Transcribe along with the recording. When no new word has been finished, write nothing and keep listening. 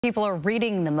People are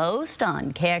reading the most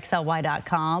on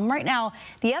KXLY.com. Right now,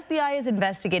 the FBI is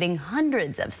investigating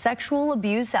hundreds of sexual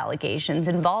abuse allegations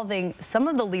involving some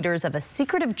of the leaders of a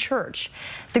secretive church.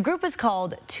 The group is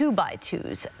called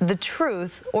 2x2s, The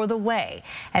Truth or the Way,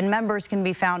 and members can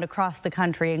be found across the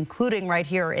country, including right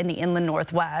here in the inland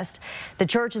Northwest. The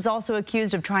church is also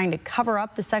accused of trying to cover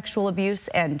up the sexual abuse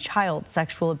and child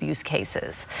sexual abuse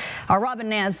cases. Our Robin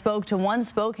Nance spoke to one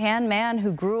Spokane man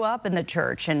who grew up in the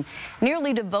church and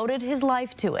nearly devoted his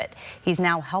life to it. He's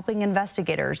now helping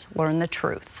investigators learn the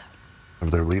truth.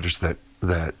 Their leaders that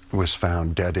was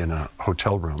found dead in a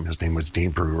hotel room. His name was Dean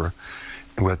Brewer,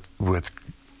 with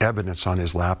evidence on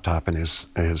his laptop and his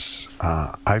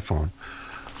iPhone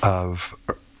of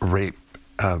rape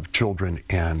of children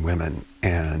and women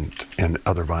and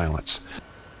other violence.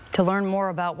 To learn more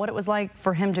about what it was like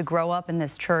for him to grow up in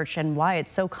this church and why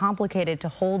it's so complicated to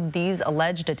hold these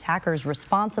alleged attackers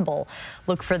responsible,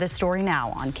 look for this story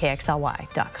now on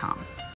KXLY.com.